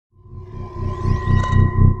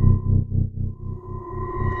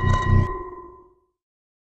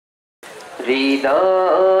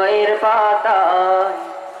হৃদয়ের পাতায়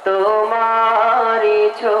তোমারি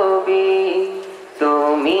ছবি,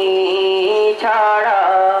 তুমি ছাড়া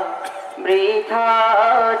বৃথা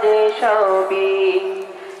যে সবই।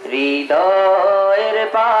 হৃদয়ের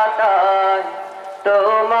পাতায়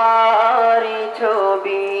তোমারি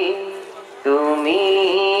ছবি, তুমি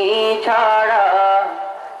ছাড়া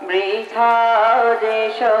বৃথা যে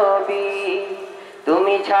সবই।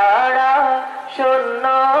 তুমি ছাড়া শূন্য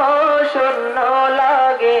শূন্য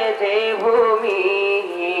লাগে যে ভূমি।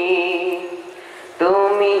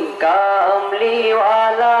 তুমি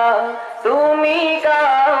কামলিওয়ালা, তুমি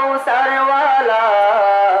কাউসারওয়ালা,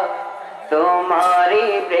 তোমারি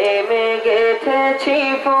প্রেমে গেথেছি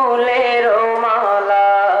ফুলের মালা।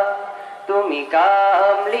 তুমি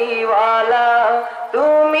কামলিওয়ালা,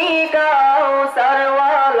 তুমি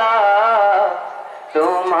কাউসারওয়ালা,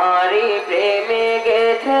 তোমারি প্রেমে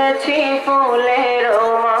গেথেছি ফুলের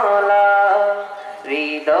মালা।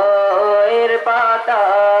 হৃদয়ের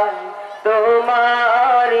পাতায়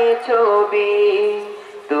তোমারি ছবি,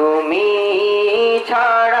 তুমি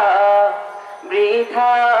ছাড়া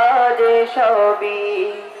বৃথা যে সবই।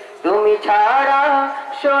 তুমি ছাড়া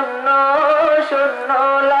শূন্য শূন্য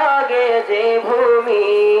লাগে যে ভূমি।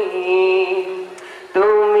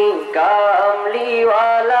 তুমি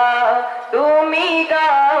কামলিওয়ালা, তুমি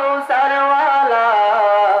কাউসারওয়ালা,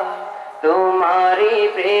 তোমারি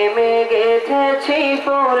প্রেমে গেথেছি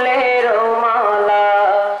ফুলের মালা।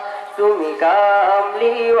 তুমি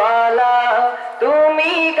কামলিওয়ালা,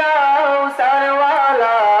 তুমি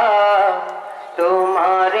কাউসারওয়ালা,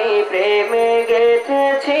 তোমারি প্রেমে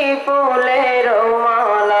গেথেছি ফুলের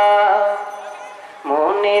মালা।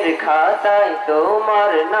 মনের খাতায়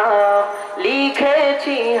তোমার নাম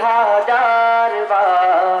লিখেছি হাজার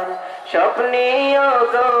বার, স্বপ্নেও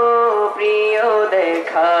গো প্রিয়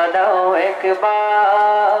দেখা দাও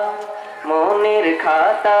একবার। মনের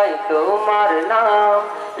খাতায় তোমার নাম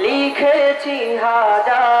লিখেছি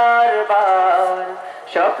হাজার বার,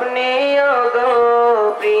 স্বপ্নেও গো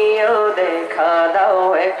প্রিয় দেখা দাও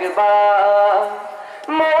একবার।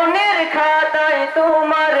 মনের খাতায়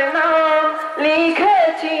তোমার নাম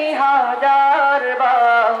লিখেছি হাজার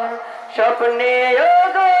বার, স্বপ্নেও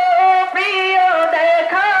গো প্রিয়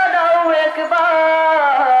দেখা দাও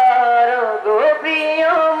একবার। গো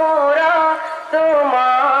প্রিয় মোরা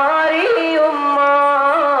তোমারি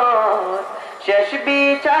উম্মত, শেষ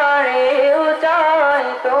বিচারেও চাই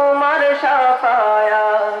তোমার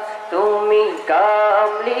শাফায়াত। তুমি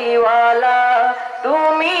কামলিওয়ালা,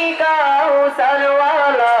 তুমি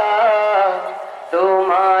কাউসারওয়ালা,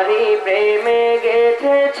 তোমারি প্রেমে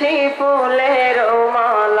গেথেছি ফুলের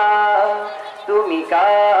মালা। তুমি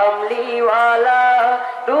কামলিওয়ালা,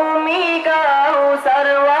 তুমি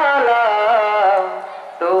কাউসারওয়ালা,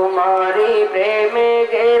 তোমারি প্রেমে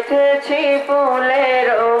গেথেছি ফুলের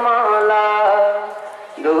মালা।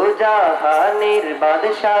 দুজাহানের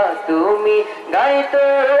বাদশাহ তুমি, গাইতো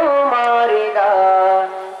তোমারি গান।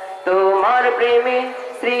 তোমার প্রেমে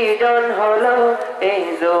সৃজন হলো এই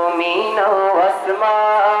জমিন ও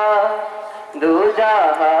আসমান।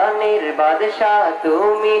 দুজাহানের বাদশাহ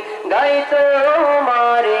তুমি, গাইতো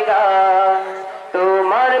তোমারি গান।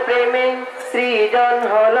 তোমার প্রেমে সৃজন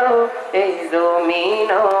হলো এই জমিন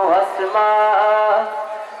ও আসমান।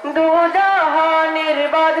 দুজাহানের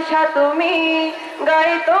বাদশাহ তুমি,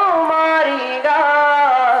 গাই তোমারি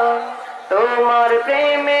গান। তোমার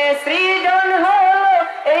প্রেমে সৃজন হলো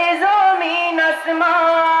এই জমিন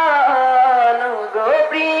আসমান। গো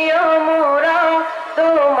প্রিয় মোরা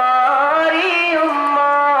তোমারি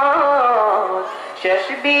উম্মত, শেষ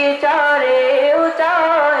বিচারেও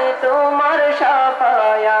চাই তোমার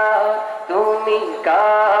শাফায়াত। তুমি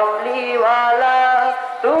কামলিওয়ালা,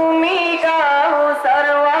 তুমি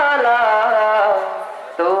কাউসারওয়ালা,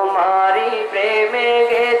 তোমারি প্রেমে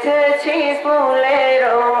গেথেছি ফুলের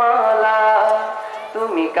মালা।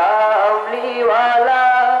 তুমি কামলিওয়ালা,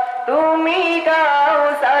 তুমি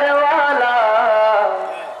কাউসারওয়ালা,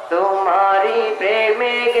 তোমারি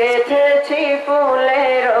প্রেমে গেথেছি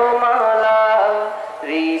ফুলের মালা।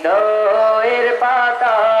 হৃদয়ের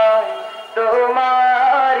পাতায়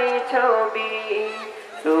তোমারি ছবি,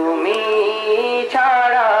 তুমি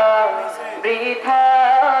ছাড়া বৃথা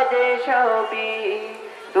যে সবই।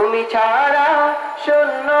 তুমি ছাড়া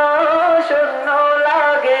শূন্য শূন্য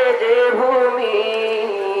লাগে যে ভূমি।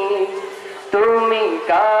 তুমি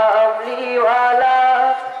কামলিওয়ালা,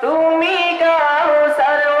 তুমি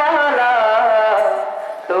কাউসারওয়ালা,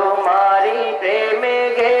 তোমারি প্রেমে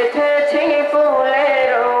গেথেছি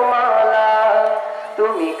ফুলের মালা।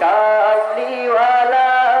 তুমি কামলিওয়ালা,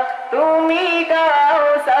 তুমি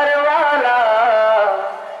কাউসারওয়ালা,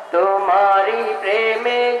 তোমারি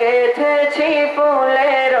প্রেমে গেথেছি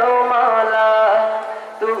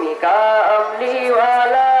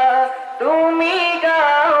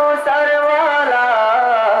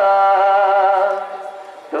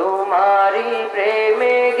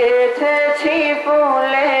ফুল